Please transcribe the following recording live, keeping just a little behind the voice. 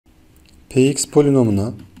Px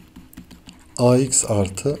polinomuna ax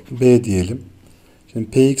artı b diyelim. Şimdi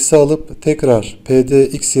px'i alıp tekrar p'de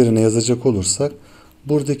x yerine yazacak olursak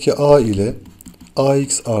buradaki a ile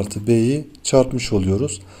ax artı b'yi çarpmış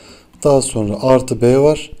oluyoruz. Daha sonra artı b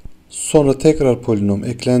var. Sonra tekrar polinom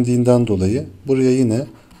eklendiğinden dolayı buraya yine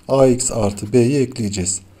ax artı b'yi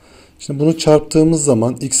ekleyeceğiz. Şimdi bunu çarptığımız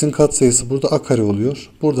zaman x'in katsayısı burada a kare oluyor.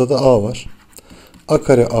 Burada da a var. A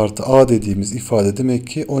kare artı a dediğimiz ifade demek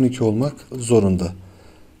ki 12 olmak zorunda.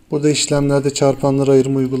 Burada işlemlerde çarpanlar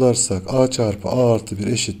ayrımı uygularsak a çarpı a artı 1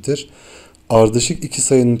 eşittir. Ardışık iki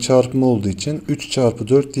sayının çarpımı olduğu için 3 çarpı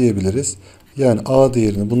 4 diyebiliriz. Yani a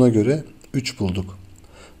değerini buna göre 3 bulduk.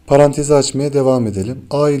 Parantezi açmaya devam edelim.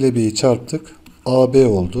 A ile b'yi çarptık. AB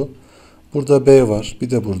oldu. Burada b var. Bir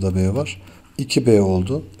de burada b var. 2b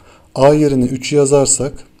oldu. A yerine 3'ü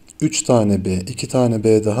yazarsak 3 tane b, 2 tane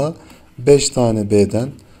b daha 5 tane b'den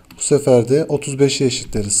bu sefer de 35'e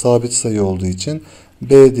eşitleri sabit sayı olduğu için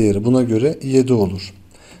b değeri buna göre 7 olur.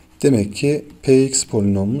 Demek ki px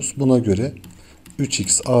polinomumuz buna göre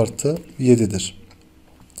 3x artı 7'dir.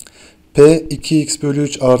 P 2x bölü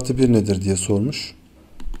 3 artı 1 nedir diye sormuş.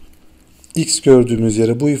 X gördüğümüz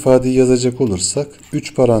yere bu ifadeyi yazacak olursak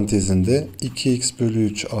 3 parantezinde 2x bölü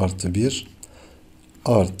 3 artı 1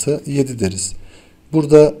 artı 7 deriz.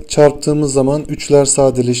 Burada çarptığımız zaman 3'ler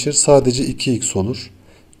sadeleşir. Sadece 2x olur.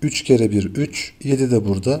 3 kere 1 3. 7 de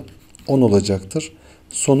burada 10 olacaktır.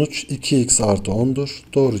 Sonuç 2x artı 10'dur.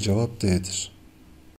 Doğru cevap D'dir.